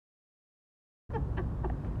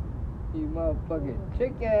You motherfucking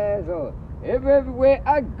chick asshole. Everywhere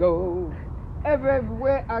I go,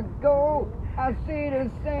 everywhere I go, I see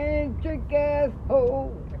the same chick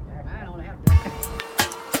asshole.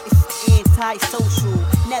 It's anti-social,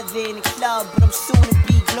 never in the club, but I'm soon to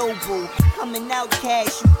be global. I'm an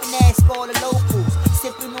outcast, you can ask all the locals.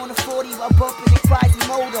 Sipping on a 40 while bumping in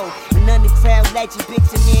Quasimodo. An underground legend,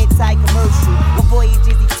 bitch, an anti-commercial. My voyage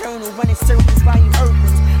is eternal, running circles round your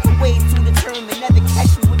urkels. I'm way too determined, never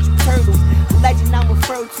catch me with you turtles. The legend I'm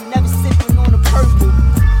referred to, never sipping on a purple.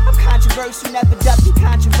 I'm controversial, never ducking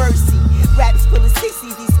controversy. Raps full of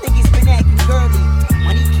sissies, these niggas been acting girly.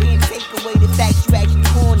 Money can't take away the fact you acting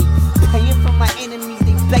corny. Praying for my enemies,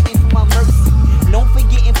 they begging for my mercy. No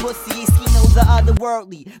forgetting pussy, is he knows the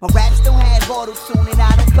otherworldly. My raps don't have auto-tune and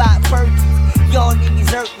I don't buy Birkies. Y'all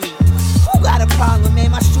niggas hurt me. Who got a problem,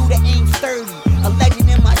 man? My shooter ain't 30. A legend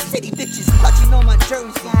in my city, bitches clutching on my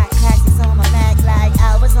jersey. Got classes on my Mac like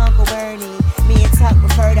I was Uncle Bernie. Me and Tuck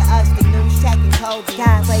refer to us the new Shaq and Kobe.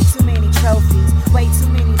 Got way too many trophies, way too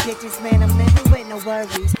many bitches, man. I'm living with no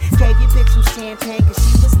worries. Gave your bitch some champagne cause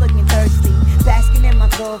she was looking thirsty. Basking in my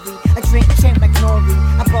glory, a drink champ like Nori.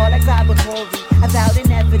 I ball like Robert Horry. I vowed to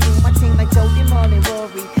never do my team like Jody Mull and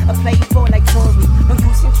Rory. A playboy like Tory. No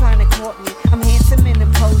use in trying to court me. I'm handsome and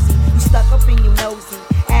imposing. You stuck up in your nosy.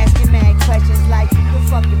 Asking mad questions like you the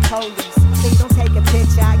fucking police. Please don't take a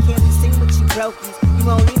picture. I can't be seen with you brokies. You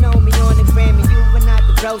only know me on the gram and you were not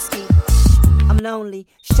the broski. I'm lonely,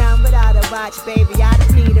 shine without a watch, baby. I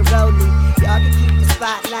don't need a rollie. Y'all can keep the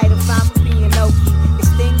spotlight if I'm being low-key. It's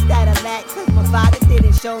things that I lack, cause my father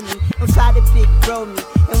didn't show me. Don't try to big bro me.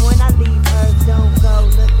 And when I leave Earth, don't go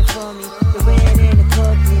looking for me. The red and the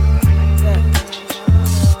cookie.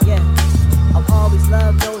 Yeah. I'll always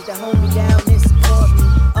love those that hold me down and support me.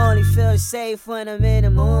 Only feel safe when I'm in the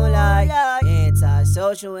moonlight.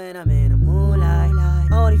 Anti-social when I'm in the moonlight.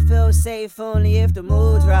 Only feel safe only if the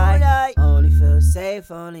mood's right. Only feel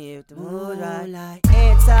safe only if the mood's right.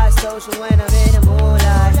 Anti-social when I'm in the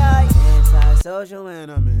moonlight. Anti-social when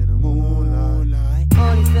I'm in the moonlight.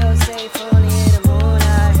 Only feel safe only in the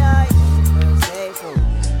moonlight. Only feel safe only.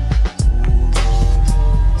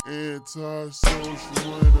 Anti-social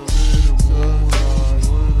when I'm in the moonlight.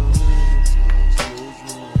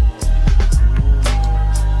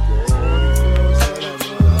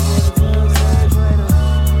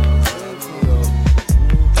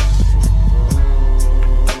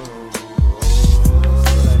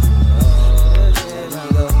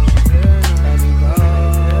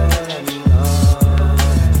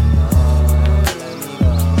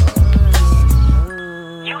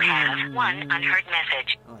 One unheard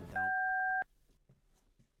message. Oh,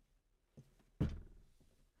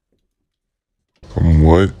 I'm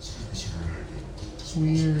what?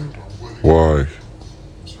 Weird. Why?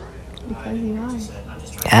 Because you are.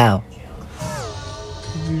 How?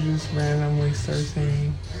 You just randomly start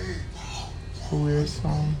saying a weird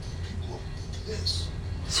song.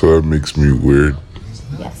 So that makes me weird.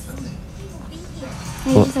 Yes.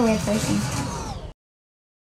 You're just a weird person.